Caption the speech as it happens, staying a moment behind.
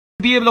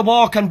be able to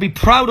walk and be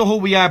proud of who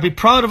we are, be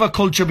proud of our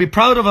culture, be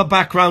proud of our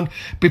background,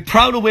 be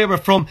proud of where we're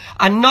from,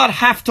 and not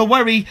have to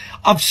worry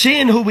of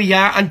saying who we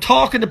are and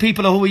talking to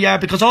people of who we are,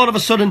 because all of a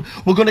sudden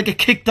we're going to get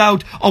kicked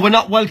out or we're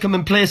not welcome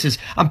in places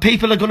and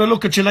people are going to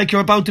look at you like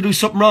you're about to do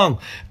something wrong.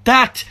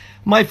 That,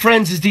 my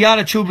friends, is the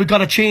attitude we've got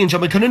to change,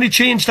 and we can only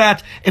change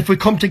that if we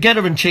come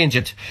together and change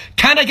it.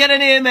 Can I get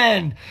an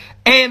amen?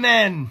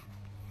 Amen.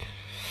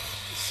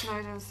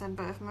 Snowden said,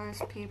 but if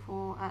most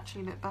people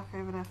actually look back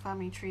over their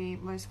family tree,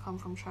 most come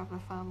from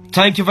traveller families.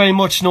 Thank you very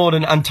much,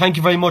 Snowden, and thank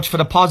you very much for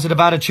the positive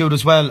attitude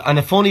as well. And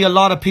if only a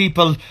lot of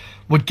people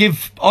would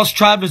give us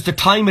travellers the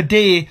time of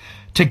day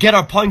to get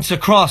our points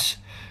across,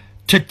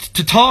 to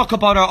talk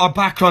about our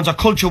backgrounds, our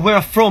culture, where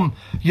we're from,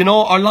 you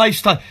know, our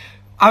lifestyle,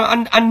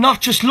 and not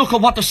just look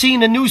at what they're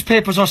seeing in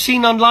newspapers or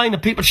seeing online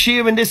and people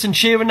sharing this and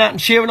sharing that and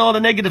sharing all the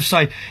negative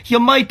side. You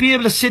might be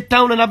able to sit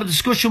down and have a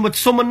discussion with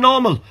someone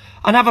normal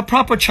and have a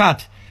proper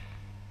chat.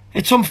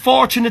 It's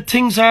unfortunate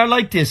things are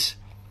like this.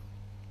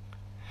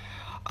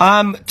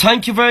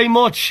 Thank you very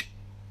much.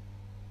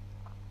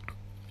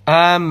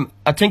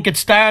 I think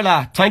it's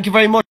Starla. Thank you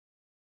very much.